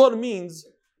 If kulon means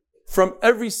from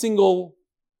every single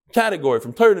category,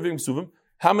 from Torah, Nevi'im, Suvim,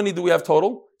 how many do we have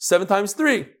total? 7 times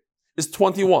 3 is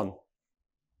 21.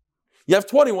 You have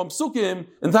 21 psukim,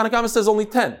 and Tanna Kamma says only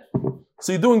 10.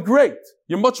 So you're doing great.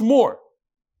 You're much more.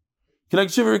 The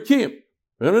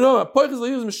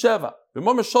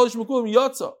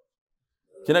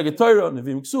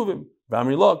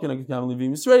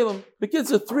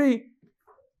kids are 3.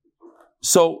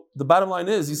 So the bottom line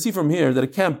is, you see from here that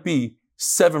it can't be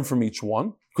 7 from each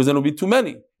one, because then it'll be too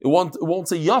many. It won't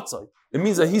say yatzai. It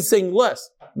means that he's saying less.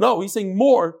 No, he's saying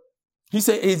more. He's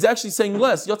actually saying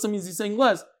less. Yatzai means he's saying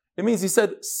less. It means he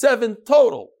said 7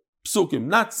 total psukim,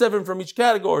 not 7 from each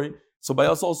category. So by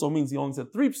us also means he only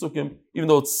said 3 psukim, even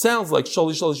though it sounds like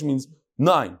shalish means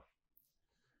 9.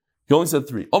 He only said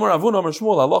 3. Omar Avun, Omar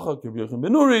Shmuel, halacha k'Rabbi Yochanan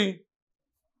ben Nuri,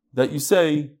 that you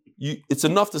say, it's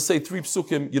enough to say 3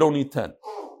 psukim, you don't need 10.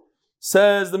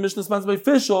 Says the Mishnah sponsored by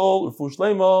Fishel, Refuah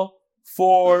Shleima,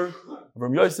 for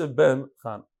Rabbi Yosef ben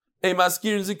Chan.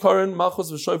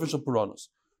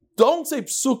 Don't say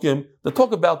psukim that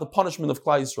talk about the punishment of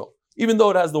Klal Yisrael, even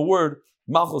though it has the word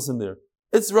malchus in there.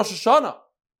 It's Rosh Hashanah.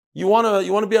 You want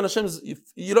to be on Hashem's.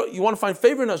 You want to find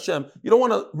favor in Hashem. You don't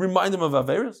want to remind him of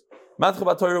Averis.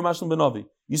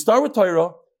 You start with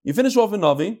Torah. You finish off in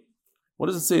Navi. What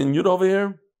does it say in Yud over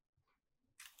here?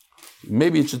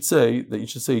 Maybe it should say that you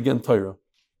should say again Torah.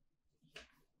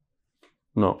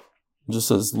 No, it just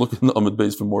says look in the Amud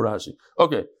Beis for more Rashi.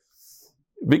 Okay.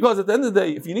 Because at the end of the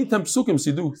day, if you need 10 psukim,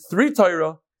 so you do 3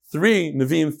 Torah, 3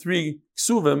 Nevi'im, 3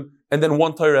 Ksuvim, and then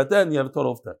 1 Torah at the end, you have a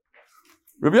total of 10.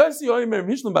 Rabbi Yossi Oimer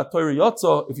Mishnah about Torah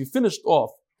Yotza, if you finished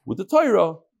off with the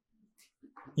Torah,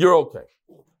 you're okay.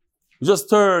 You just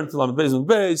turn to Lamed Beis and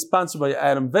Beis, sponsored by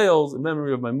Adam Vales, in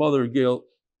memory of my mother, Gail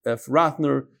F.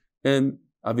 Rathner, and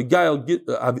Abigail,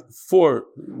 for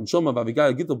Shom of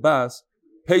Abigail Gittel Bas,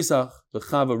 Pesach, the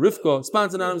Chava Rivka,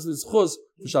 sponsored anonymously Chuz,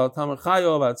 for Shalatamar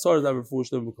Chayov, Atzor, that Refuah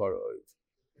Shleima B'Karov.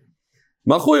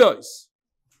 Malchuyos.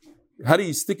 How do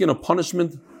you stick in a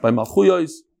punishment by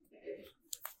Malchuyos?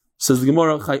 Says the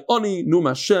Gemara, Chayoni Num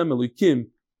Hashem Elokim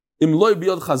Im Loi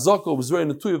Biyod Chazako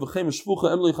B'Zrei Netuy V'Chem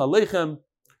Shvucha Em Loi Chalechem.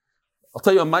 I'll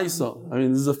tell you a Maisa. I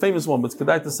mean, this is a famous one, but it's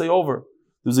kedai to say over.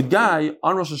 There's a guy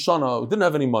on Rosh Hashanah who didn't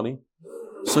have any money,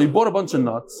 so he bought a bunch of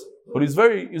nuts, but he's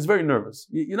very nervous.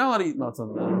 You're not allowed to eat nuts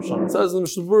on Rosh Hashanah. It says in the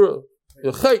Shavura,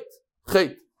 Chet.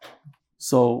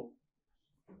 So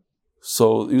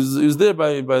he was there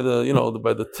by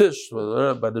the Tish,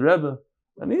 by the Rebbe.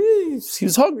 And he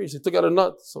was hungry, so he took out a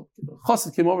nut. So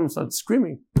Chassid came over and started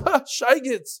screaming,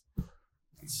 Shaygitz!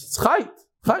 It's Chait!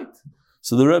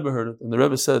 So the Rebbe heard it, and the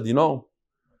Rebbe said,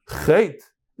 Chait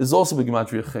is also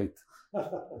b'gematria Chait.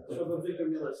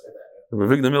 Rabbi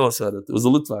Victor Miller said it. It was a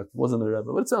Litvak, it wasn't the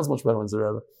Rebbe, but it sounds much better when it's the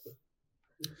Rebbe.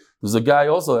 There's a guy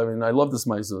also, I love this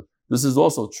Maisa. This is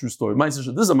also a true story. This is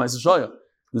a Maisa Shaya.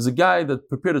 There's a guy that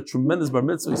prepared a tremendous bar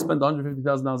mitzvah. He spent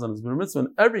 $150,000 on his bar mitzvah, and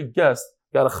every guest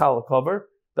got a challah cover.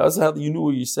 That's how you knew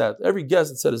where you sat. Every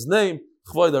guest, it said his name,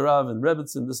 Chvoy Darav and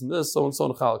Rebbitzin, this and this, so and so,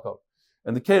 and a challah cover.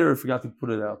 And the caterer forgot to put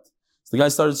it out. So the guy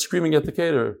started screaming at the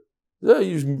caterer,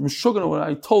 you sugar,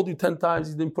 I told you 10 times,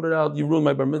 you didn't put it out, you ruined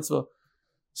my bar mitzvah.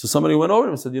 So somebody went over him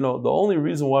and said, the only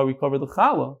reason why we cover the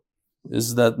challah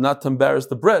is that not to embarrass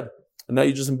the bread. And now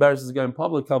you just embarrass this guy in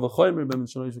public.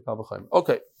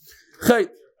 Okay. Chait.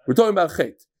 We're talking about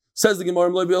chait. Says the Gemara,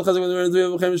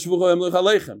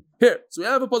 here, so we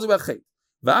have a positive about chait.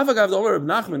 But at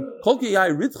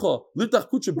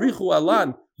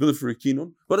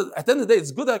the end of the day,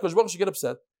 it's good that Kosh Baruch should get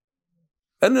upset.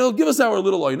 And it'll give us our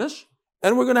little oynish,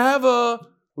 and we're gonna have a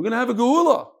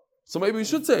geula. So maybe we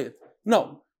should say it.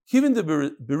 No. Even the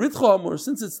beritcha amor,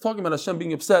 since it's talking about Hashem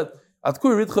being upset, you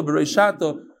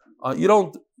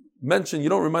don't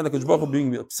remind the Kosh Baruch Hu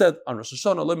being upset on Rosh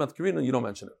Hashanah, Lemat Kirina, you don't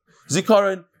mention it.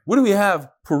 Zikaron, when do we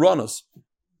have Puranos,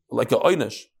 like a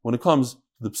oynish, when it comes to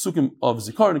the psukim of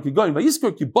Zikaron and Kigoyin,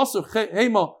 Vayiskor Kibasur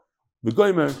Hema,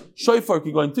 Begoimer, Shofar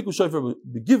Kigoyin, Tiku Shofar,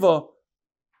 Begiva,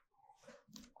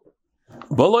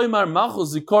 Baloimar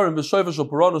Machos Zikaron, Veshofar Shal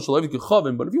Puranos, Shal Evi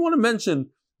Kichavim, but if you want to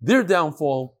mention their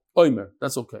downfall, Oimer,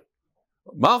 that's okay.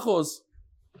 Machos,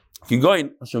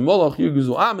 Kigoyin, Hashem Molach,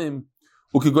 Yirguzu Amim,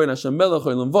 Ukigoyin Hashem Melech,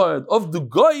 Oilam Vayad, of the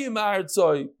Goyim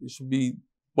Artzoi, it should be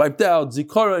wiped out.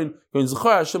 Zikaron, Goyin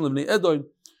Zechar Hashem Levnei Edoin,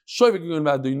 Shoiv Kigoyin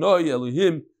Vadoinoi,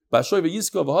 Elohim, Bashoiv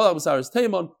Yisko, Vahalach Basaris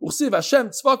Teimon, Uchsiv Hashem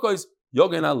Tzvakois,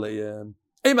 Yogen Aleim.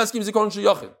 Ein Maskim Zikaron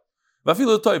Sheyochin.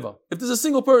 Vafilu Toiva. If there's a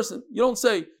single person, you don't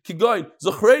say, Kigoyin,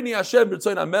 Zechreini Hashem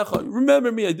B'Tzoin Amecha, remember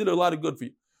me, I did a lot of good for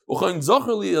you. Uchayin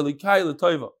Zocherli Elikai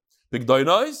L'Toiva. Big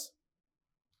Doinois,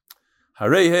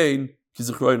 Harei Hein,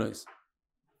 Kizechroinois.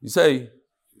 You say,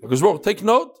 because take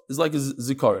note is like a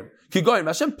zikaron. Kigoyim,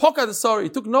 Hashem pokad the sorry, he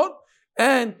took note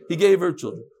and he gave her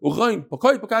children. Uchayin,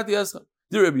 Pokoi Pokati Escha.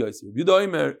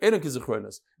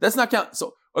 That's not count.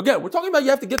 So again, we're talking about you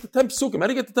have to get the 10 psukim. How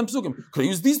do you get the 10 psukim? Could I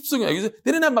use these psukim?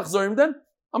 They didn't have machzorim then.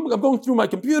 I'm going through my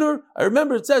computer. I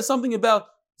remember it says something about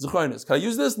zechronis. Can I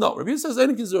use this? No. Rabbi says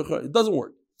it doesn't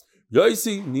work. But at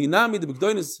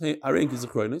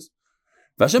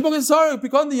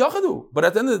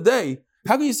the end of the day,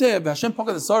 how can you say Hashem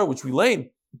Pakad Sarah, which we lane?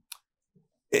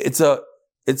 It's a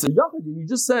yachid. You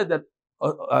just said that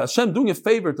Hashem doing a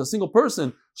favor to a single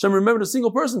person. Hashem remembered a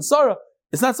single person, Sarah.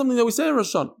 It's not something that we say in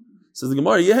Rosh Hashanah. Says the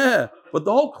Gemara, yeah, but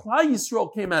the whole Klal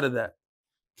Yisrael came out of that.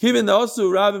 Kivin the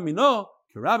Osu Rabin Mino,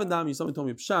 Kirabin Dami. Somebody told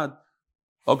me Pshad.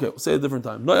 Okay, we'll say it a different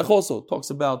time. Noach also talks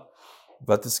about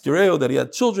Vatiskireo that he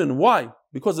had children. Why?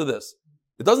 Because of this.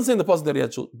 It doesn't say in the pasuk that he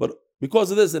had children, but because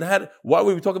of this, it had. Why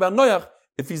would we talk about Noach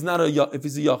if he's not if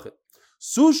he's a yachid?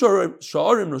 Su sha'arim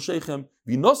roshechem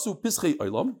v'nosu pischei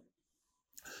olam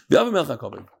v'avim melcha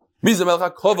kavod. Mizah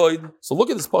melcha kavod. So look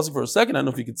at this pasuk for a second. I don't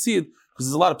know if you can see it because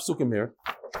there's a lot of psukim here.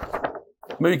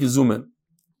 Maybe you can zoom in.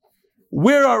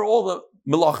 Where are all the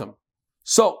melachim?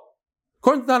 So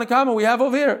according to Tanakama, we have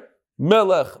over here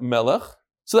melech, melech.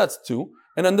 So that's 2.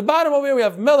 And on the bottom over here, we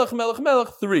have melech, melech, melech,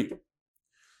 3.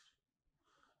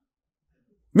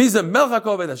 Mizah melech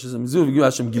hakovod, Hashem mizuv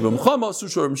Hashem gibam chama,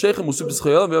 sushor mshechem usu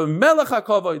b'schayel. We have melech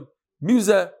hakovod.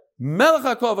 Mizah melech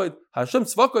hakovod. Hashem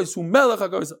tzvakos hu melech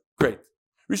hakovod. Great.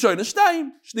 Rishon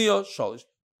shtayim, shniya shalish.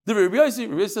 The Rabbi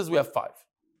Yossi says we have 5.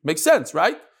 Makes sense,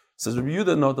 right? Says Rabbi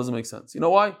Yehuda, no, it doesn't make sense. You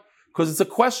know why? Because it's a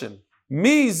question.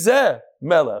 Mizeh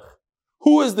melech.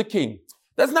 Who is the king?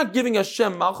 That's not giving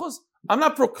Hashem malchus. I'm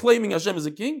not proclaiming Hashem as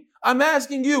a king. I'm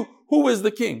asking you, who is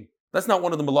the king? That's not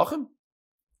one of the malachim.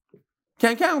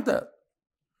 Can't count that.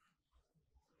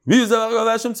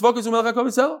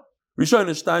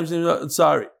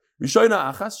 Sorry. Therefore,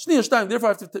 I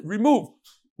have to remove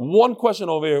one question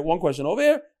over here, one question over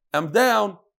here. I'm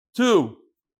down to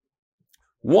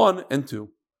 1 and 2.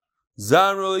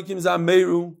 Zamru likim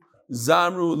zameru,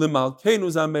 zamru limalkenu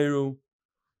zameru.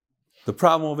 The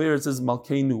problem over here, it says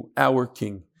malkenu, our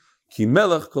king. Ki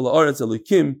melech kol haaretz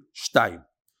elikim shtayim.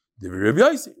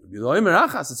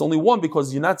 It's only 1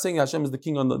 because you're not saying Hashem is the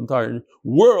king on the entire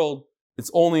world.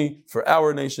 It's only for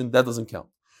our nation. That doesn't count.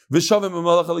 Everybody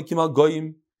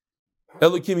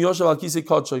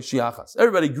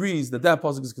agrees that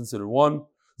pasuk is considered 1.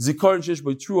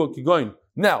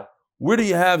 Now, where do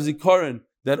you have zikaron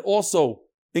that also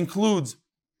includes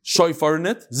shofar in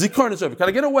it? Zikaron and shofar. Can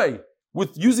I get away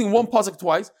with using one pasuk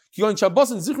twice? I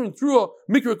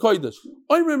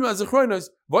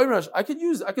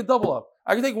could double up.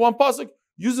 I can take one pasuk,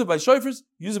 use it by shofars,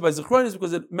 use it by zechronis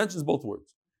because it mentions both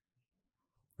words.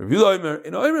 It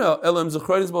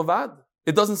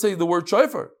doesn't say the word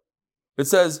shofar. It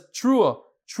says trua.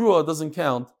 Trua doesn't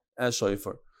count as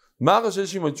shofar. Again,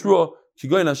 same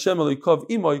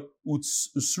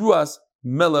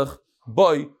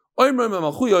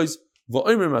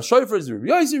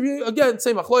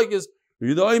machlokes.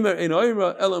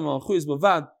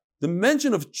 The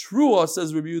mention of trua,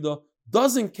 says Rabbi Yehuda,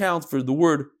 doesn't count for the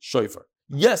word shofar.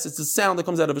 Yes, it's a sound that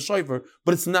comes out of a shofar,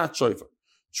 but it's not shofar.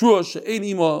 Trua she'ein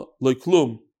ima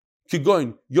loiklum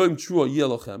kigoin yoim trua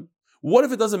yelochem. What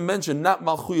if it doesn't mention not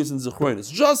malchuyos and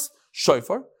zechronis, just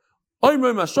shofar?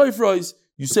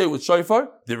 You say it with shofar.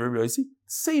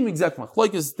 Same exact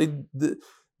machlokes.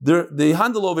 They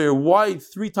handle over here. Why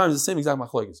 3 times the same exact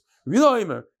machlokes?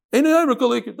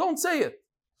 Don't say it.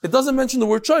 It doesn't mention the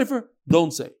word shofar.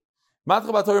 Don't say it.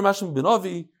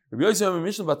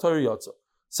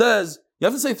 Says you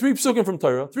have to say 3 psukim from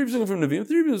Torah, 3 psukim from Nevi'im,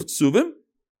 3 psukim.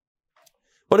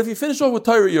 But if you finish off with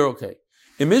Torah, you're okay.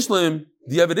 In Mishlim,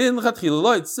 the Evidin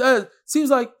it says seems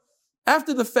like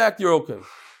after the fact you're okay.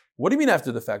 What do you mean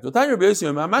after the fact?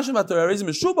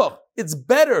 It's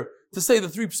better to say the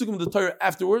 3 psukim of the Torah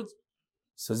afterwards.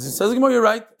 Says the Gemara, you're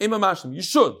right. You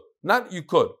should, not you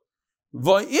could.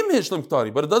 But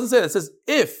it doesn't say that. It says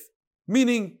if,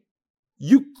 meaning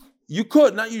you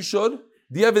could, not you should.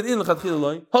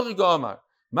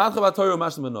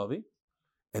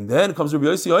 And then comes Rabbi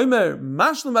Yossi Omer,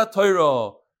 Mashlim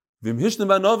Torah, Vimhishlim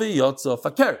Banovi Yotza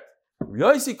Fakert. Rabbi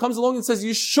Yossi comes along and says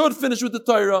you should finish with the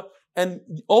Torah, and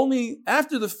only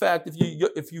after the fact,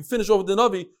 if you finish over the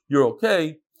Navi, you're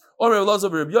okay. Or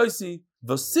Rabbi Yossi,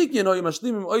 Vasikin Oy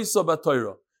Mashlimim Oysa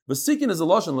B'Torah. Vasikin is a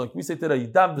lashon, like we say today,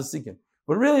 Yidav Vasikin.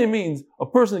 But really it means a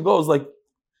person goes like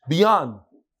beyond.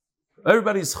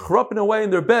 Everybody's chrupping away in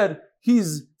their bed.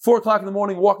 He's 4 o'clock in the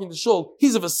morning walking to shul.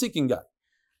 He's a Vasikin guy.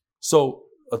 So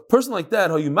a person like that,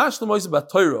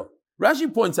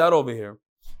 Rashi points out over here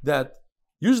that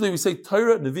usually we say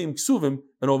Torah, Nevi'im, Ksuvim,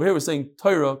 and over here we're saying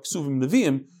Torah, Ksuvim,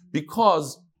 Nevi'im,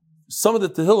 because some of the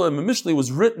Tehillim and Mishlei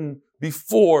was written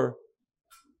before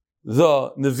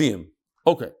the Nevi'im.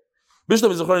 Okay. Where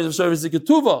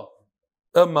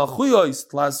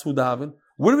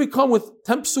do we come with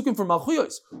 10 psukim for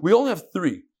Malchuyos? We only have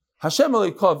 3. Hashem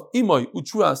Aleikav Imoy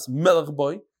Utruas Melech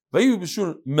Boy, Vayu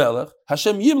Bishur Melech,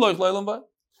 Hashem Yimloich Leilam Boy.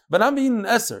 But I'm being an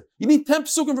Esser. You need 10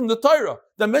 psukim from the Torah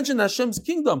that mention Hashem's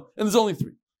kingdom, and there's only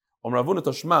 3.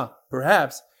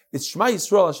 Perhaps it's Shema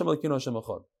Yisrael Hashem Aleikinu Hashem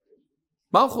Echad.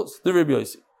 Malchus, the Rabbi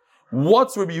Yossi.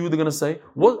 What's Rabbi Yehuda going to say?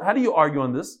 How do you argue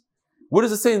on this? What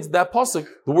does it say in that pasuk?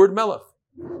 The word Melech.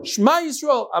 Shema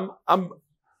Yisrael.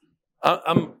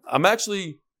 I'm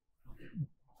actually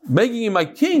making him my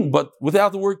king, but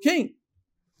without the word king.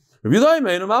 Rabbi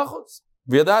Yehuda Malchus.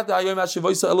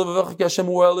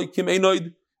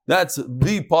 That's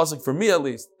the pasuk for me at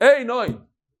least. Hey, noid.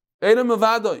 Einam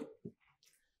avadoy.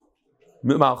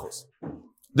 Malchus.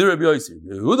 The Rabbi Yossi.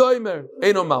 Yehuda Omer.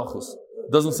 Einam Malchus.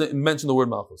 Doesn't mention the word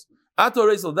Malchus. Ato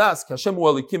Reisel Das. Hashem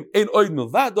Ualikim. Ein oid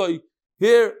milvadoy.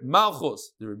 Here,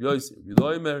 Malchus. The Rabbi Yossi.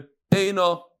 Yehuda Omer.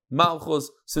 Eino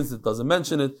Malchus. Since it doesn't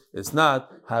mention it, it's not.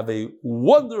 Have a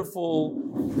wonderful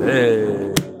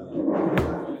day.